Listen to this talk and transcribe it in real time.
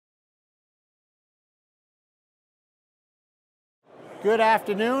Good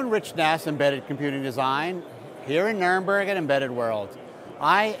afternoon, Rich Nass, Embedded Computing Design, here in Nuremberg at Embedded World.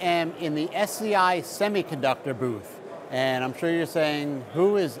 I am in the SCI Semiconductor booth, and I'm sure you're saying,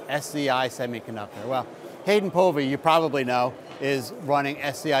 who is SCI Semiconductor? Well, Hayden Povey, you probably know, is running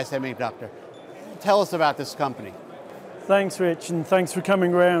SCI Semiconductor. Tell us about this company. Thanks, Rich, and thanks for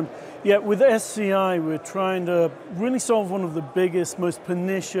coming around. Yeah, with SCI, we're trying to really solve one of the biggest, most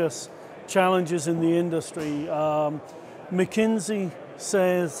pernicious challenges in the industry. McKinsey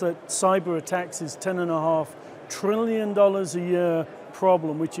says that cyber attacks is $10.5 trillion a year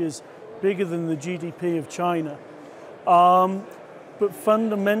problem, which is bigger than the GDP of China. But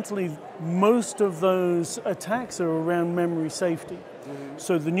fundamentally, most of those attacks are around memory safety.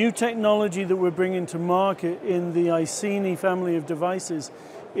 So the new technology that we're bringing to market in the Iceni family of devices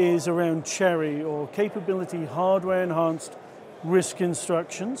is around CHERI, or Capability Hardware Enhanced RISC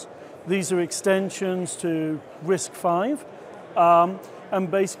Instructions. These are extensions to RISC-V,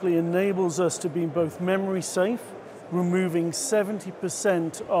 and basically enables us to be both memory safe, removing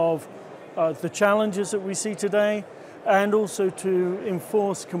 70% of the challenges that we see today, and also to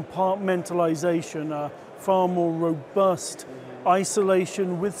enforce compartmentalization, a far more robust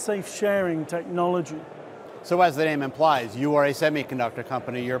isolation with safe sharing technology. So as the name implies, you are a semiconductor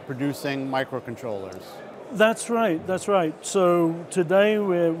company, you're producing microcontrollers. That's right, that's right. So today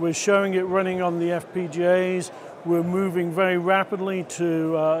we're showing it running on the FPGAs. We're moving very rapidly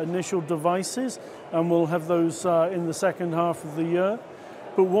to initial devices, and we'll have those in the second half of the year.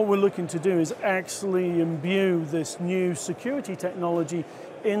 But what we're looking to do is actually imbue this new security technology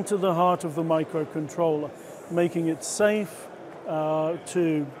into the heart of the microcontroller, making it safe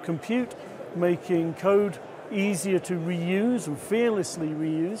to compute, making code easier to reuse and fearlessly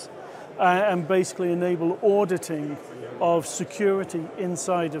reuse, and basically enable auditing of security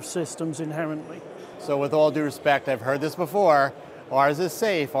inside of systems inherently. So with all due respect, I've heard this before, ours is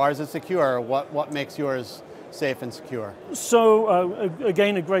safe, ours is secure. What makes yours safe and secure? So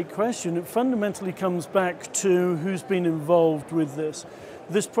again, a great question. It fundamentally comes back to who's been involved with this.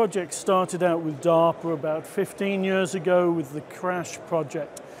 This project started out with DARPA about 15 years ago with the CRASH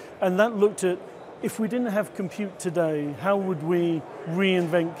project. And that looked at, if we didn't have compute today, how would we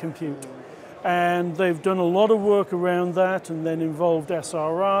reinvent compute? And they've done a lot of work around that, and then involved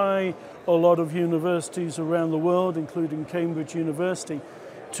SRI, a lot of universities around the world, including Cambridge University,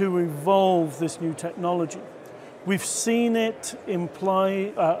 to evolve this new technology. We've seen it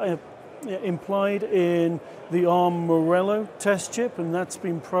implied in the ARM Morello test chip, and that's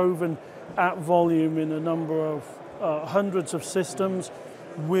been proven at volume in a number of hundreds of systems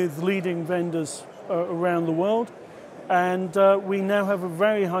with leading vendors around the world. And we now have a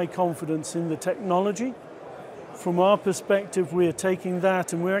very high confidence in the technology. From our perspective, we're taking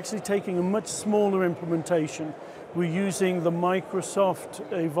that and we're actually taking a much smaller implementation. We're using the Microsoft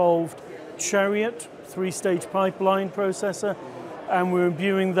evolved Chariot 3-stage pipeline processor, and we're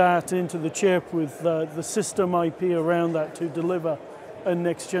imbuing that into the chip with the system IP around that to deliver a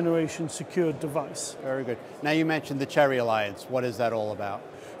next generation secured device. Very good. Now you mentioned the CHERI Alliance. What is that all about?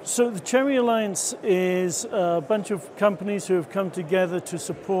 So the CHERI Alliance is a bunch of companies who have come together to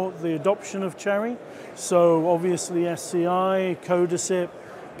support the adoption of CHERI. So obviously SCI, Codasip,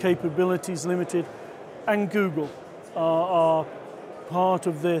 Capabilities Limited, and Google are part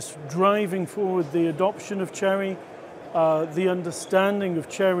of this, driving forward the adoption of CHERI, the understanding of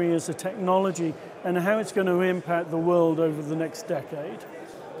CHERI as a technology, and how it's going to impact the world over the next decade.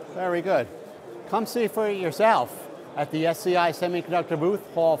 Very good. Come see for yourself at the SCI Semiconductor booth,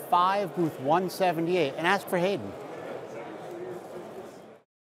 Hall 5, booth 178, and ask for Hayden.